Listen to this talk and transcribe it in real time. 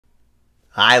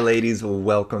Hi ladies,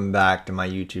 welcome back to my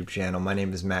YouTube channel. My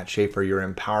name is Matt Schaefer, your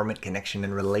empowerment, connection,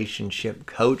 and relationship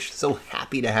coach. So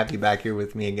happy to have you back here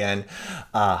with me again.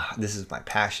 This is my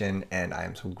passion, and I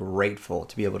am so grateful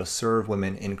to be able to serve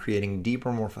women in creating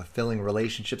deeper, more fulfilling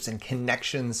relationships and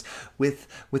connections with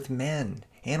men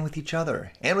and with each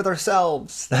other and with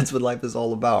ourselves. That's what life is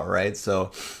all about, right?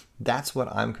 So that's what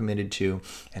I'm committed to,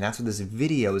 and that's what this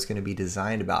video is going to be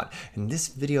designed about. And this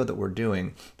video that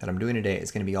I'm doing today,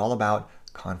 is going to be all about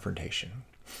confrontation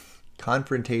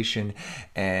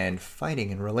and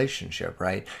fighting in relationship,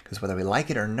 right? Because whether we like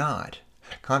it or not,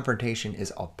 confrontation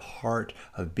is a part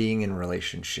of being in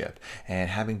relationship, and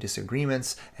having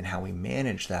disagreements and how we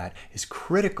manage that is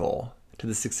critical to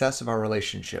the success of our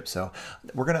relationship. So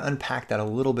we're going to unpack that a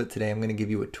little bit today. I'm going to give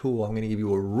you a tool. I'm going to give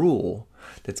you a rule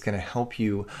that's going to help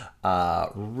you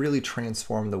really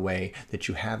transform the way that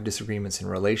you have disagreements in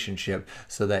relationship,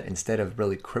 so that instead of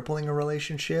really crippling a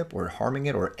relationship or harming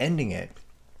it or ending it,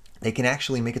 they can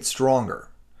actually make it stronger.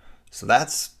 So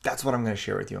that's what I'm going to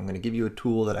share with you. I'm going to give you a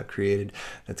tool that I've created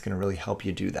that's going to really help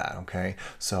you do that, okay?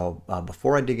 So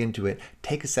before I dig into it,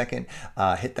 take a second,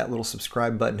 hit that little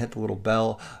subscribe button, hit the little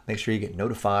bell, make sure you get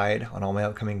notified on all my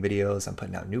upcoming videos. I'm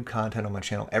putting out new content on my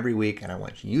channel every week, and I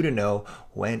want you to know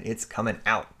when it's coming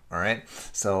out, all right?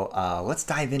 So let's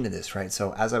dive into this, right?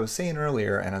 So as I was saying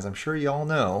earlier, and as I'm sure you all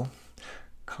know,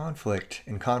 conflict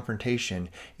and confrontation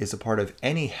is a part of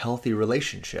any healthy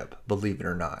relationship, believe it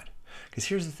or not. Because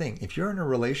here's the thing, if you're in a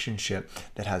relationship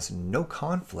that has no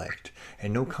conflict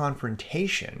and no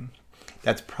confrontation,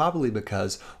 that's probably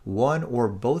because one or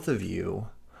both of you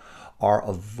are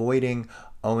avoiding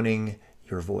owning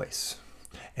your voice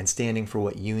and standing for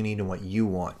what you need and what you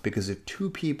want. Because if two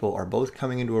people are both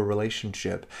coming into a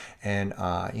relationship and,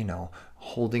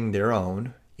 holding their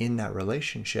own in that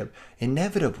relationship,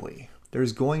 inevitably,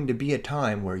 there's going to be a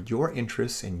time where your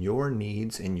interests and your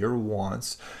needs and your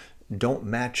wants don't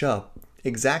match up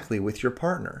exactly with your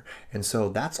partner. And so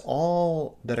that's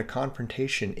all that a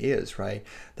confrontation is, right?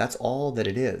 That's all that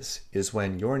it is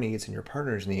when your needs and your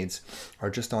partner's needs are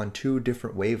just on two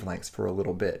different wavelengths for a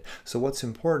little bit. So what's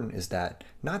important is that,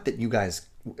 not that you guys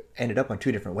ended up on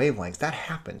two different wavelengths, that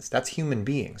happens, that's human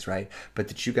beings, right? But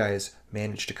that you guys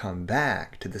manage to come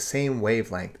back to the same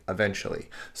wavelength eventually.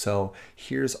 So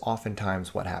here's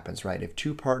oftentimes what happens, right? If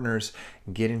two partners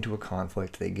get into a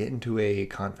conflict, they get into a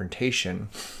confrontation,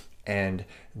 and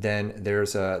then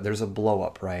there's a blow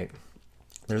up, right?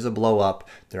 There's a blow up,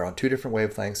 they're on two different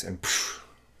wavelengths, and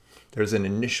there's an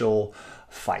initial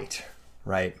fight,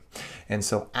 right? And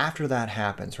so after that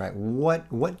happens, right,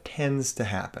 what tends to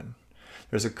happen?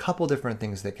 There's a couple different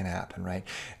things that can happen, right?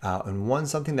 And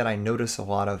something that I notice a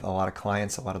lot of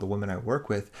clients, a lot of the women I work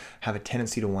with have a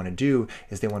tendency to want to do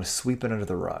is they want to sweep it under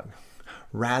the rug,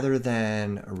 rather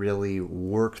than really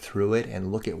work through it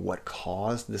and look at what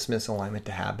caused this misalignment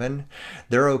to happen.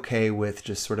 They're okay with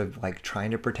just sort of like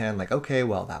trying to pretend like, okay,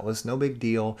 well, that was no big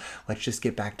deal, let's just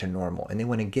get back to normal. And they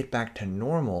want to get back to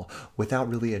normal without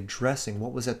really addressing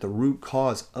what was at the root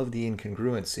cause of the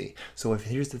incongruency. So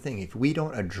here's the thing, if we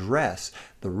don't address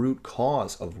the root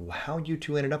cause of how you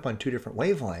two ended up on two different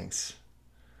wavelengths,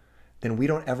 then we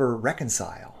don't ever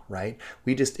reconcile, right?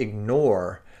 We just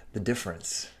ignore the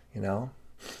difference,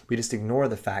 We just ignore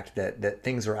the fact that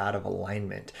things are out of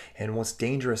alignment. And what's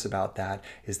dangerous about that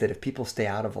is that if people stay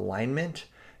out of alignment,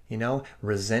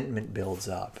 resentment builds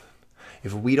up.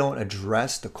 If we don't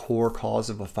address the core cause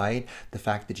of a fight, the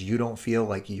fact that you don't feel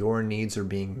like your needs are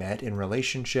being met in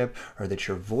relationship, or that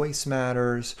your voice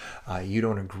matters, you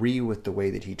don't agree with the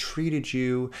way that he treated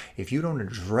you, if you don't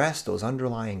address those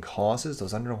underlying causes,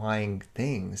 those underlying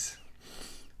things,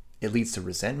 it leads to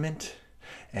resentment,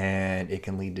 and it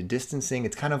can lead to distancing.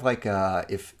 It's kind of like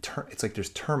it's like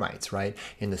there's termites, right,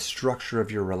 in the structure of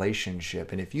your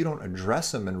relationship. And if you don't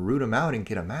address them and root them out and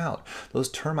get them out, those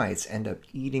termites end up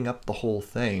eating up the whole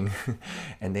thing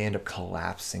and they end up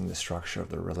collapsing the structure of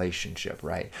the relationship,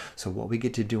 right? So what we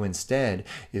get to do instead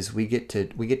is we get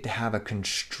to have a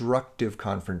constructive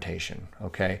confrontation,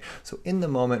 okay? So in the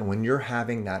moment when you're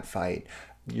having that fight,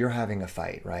 you're having a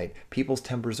fight, right? People's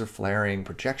tempers are flaring,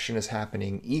 projection is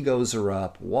happening, egos are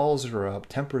up, walls are up,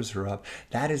 tempers are up.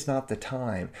 That is not the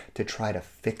time to try to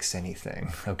fix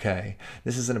anything, okay?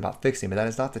 This isn't about fixing, but that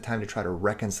is not the time to try to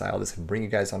reconcile this and bring you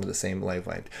guys onto the same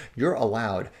wavelength. You're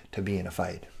allowed to be in a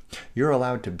fight. You're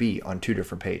allowed to be on two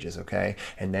different pages, okay?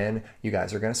 And then you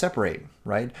guys are going to separate,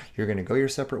 right? You're going to go your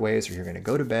separate ways, or you're going to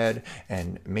go to bed,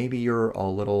 and maybe you're a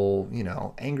little,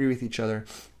 angry with each other.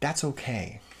 That's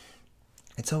okay.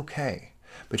 It's okay.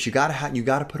 But you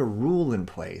gotta put a rule in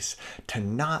place to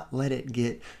not let it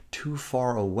get too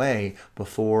far away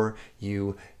before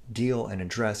you deal and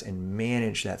address and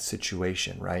manage that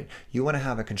situation, right? You want to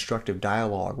have a constructive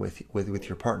dialogue with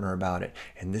your partner about it.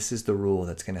 And this is the rule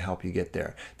that's going to help you get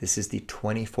there. This is the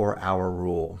 24-hour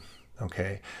rule.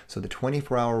 Okay, so the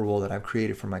 24-hour rule that I've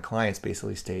created for my clients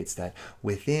basically states that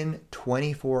within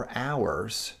 24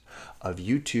 hours of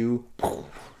you two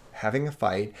having a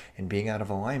fight and being out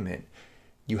of alignment,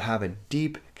 you have a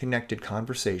deep connected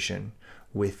conversation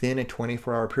within a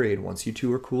 24-hour period. Once you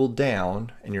two are cooled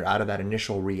down and you're out of that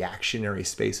initial reactionary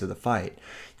space of the fight,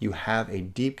 you have a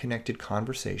deep connected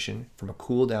conversation from a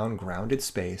cool down, grounded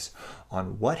space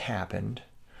on what happened,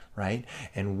 right?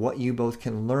 And what you both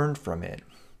can learn from it,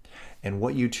 and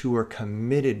what you two are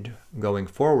committed going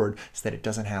forward so that it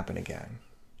doesn't happen again.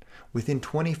 Within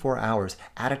 24 hours,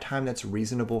 at a time that's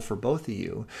reasonable for both of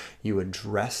you, you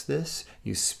address this,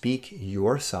 you speak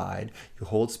your side, you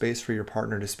hold space for your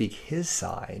partner to speak his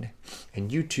side,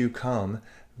 and you two come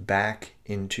back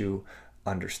into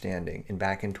understanding and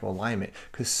back into alignment.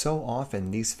 Because so often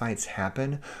these fights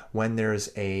happen when there's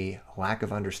a lack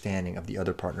of understanding of the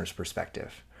other partner's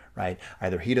perspective. Right?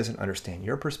 Either he doesn't understand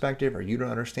your perspective or you don't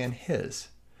understand his.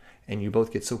 And you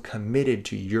both get so committed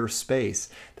to your space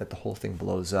that the whole thing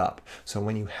blows up. So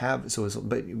when you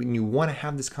want to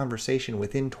have this conversation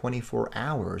within 24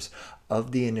 hours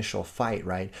of the initial fight,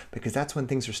 right? Because that's when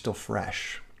things are still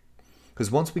fresh.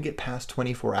 Because once we get past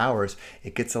 24 hours,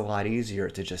 it gets a lot easier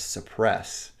to just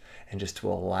suppress and just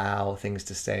to allow things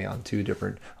to stay on two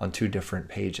different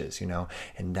pages,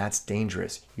 and that's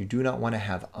dangerous. You do not want to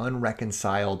have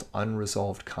unreconciled,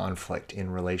 unresolved conflict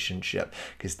in relationship,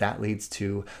 because that leads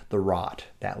to the rot.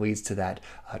 That leads to that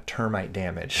termite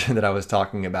damage that I was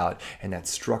talking about, and that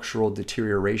structural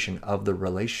deterioration of the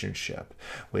relationship,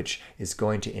 which is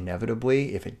going to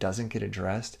inevitably, if it doesn't get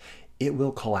addressed, it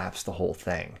will collapse the whole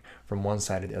thing from one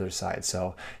side to the other side.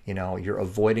 So, you're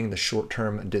avoiding the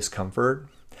short-term discomfort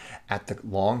at the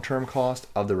long-term cost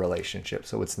of the relationship.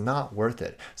 So it's not worth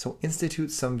it. So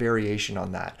institute some variation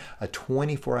on that. A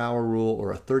 24-hour rule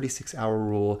or a 36-hour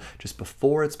rule, just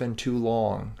before it's been too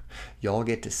long. Y'all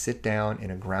get to sit down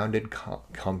in a grounded,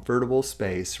 comfortable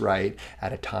space, right?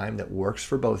 At a time that works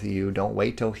for both of you. Don't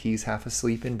wait till he's half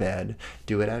asleep in bed.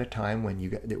 Do it at a time when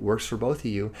it works for both of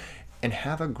you. And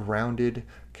have a grounded,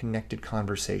 connected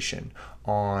conversation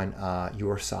on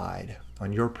your side,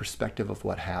 on your perspective of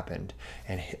what happened.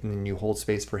 And then you hold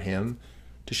space for him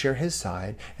to share his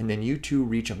side. And then you two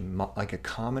reach a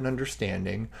common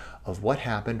understanding of what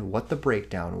happened, what the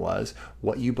breakdown was,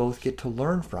 what you both get to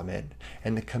learn from it,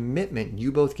 and the commitment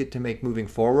you both get to make moving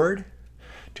forward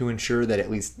to ensure that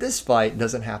at least this fight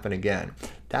doesn't happen again.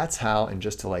 That's how, and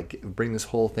just to bring this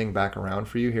whole thing back around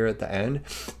for you here at the end,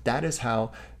 that is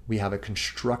how we have a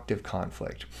constructive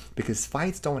conflict, because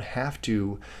fights don't have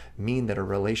to mean that a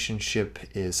relationship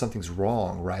is something's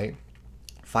wrong, right?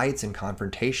 Fights and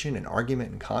confrontation and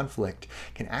argument and conflict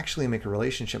can actually make a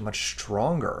relationship much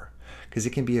stronger, because it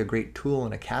can be a great tool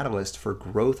and a catalyst for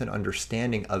growth and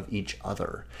understanding of each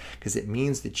other, because it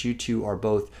means that you two are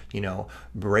both,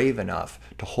 brave enough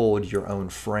to hold your own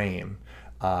frame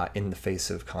in the face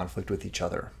of conflict with each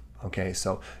other. Okay,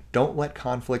 so don't let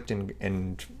conflict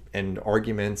and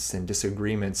arguments and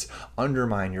disagreements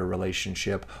undermine your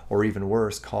relationship, or even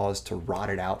worse, cause to rot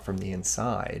it out from the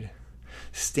inside.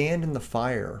 Stand in the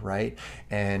fire, right?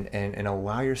 And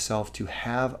allow yourself to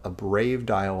have a brave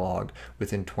dialogue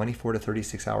within 24 to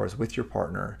 36 hours with your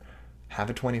partner.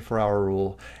 Have a 24-hour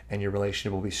rule, and your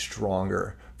relationship will be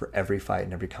stronger for every fight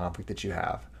and every conflict that you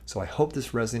have. So I hope this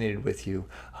resonated with you.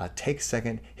 Take a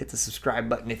second, hit the subscribe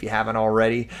button if you haven't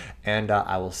already, and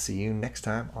I will see you next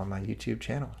time on my YouTube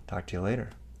channel. Talk to you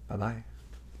later. Bye-bye.